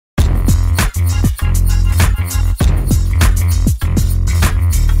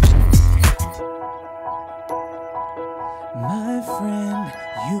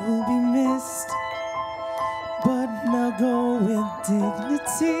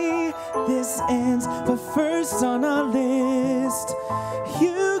way this ends, but first on our list,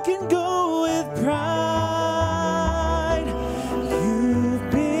 you can go with pride. You've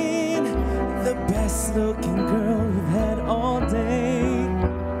been the best looking girl we've had all day.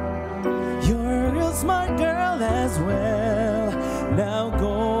 You're a real smart girl as well. Now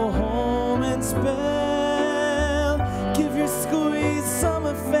go home and spell. Give your squeeze some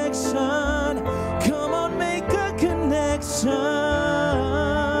affection. Come on, make a connection.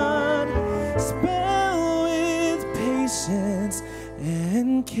 Spell with patience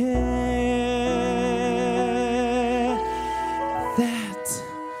and care. That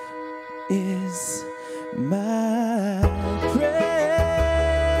is my prayer.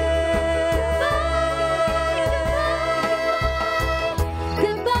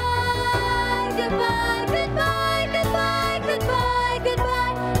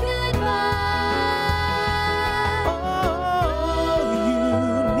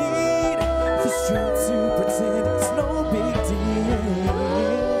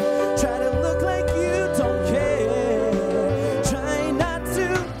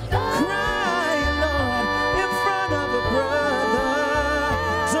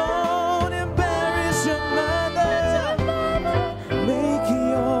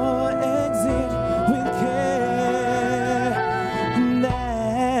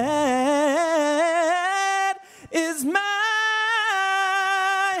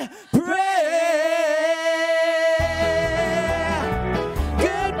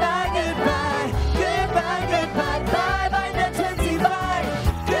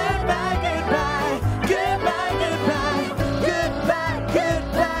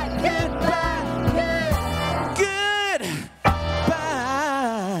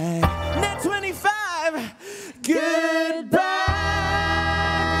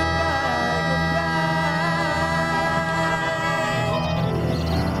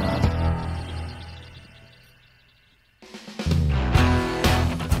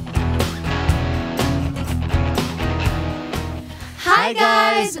 Hi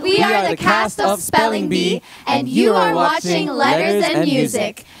guys, we are the cast of Spelling Bee, and you are watching Letters and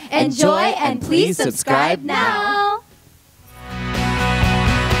Music. Enjoy and please subscribe now.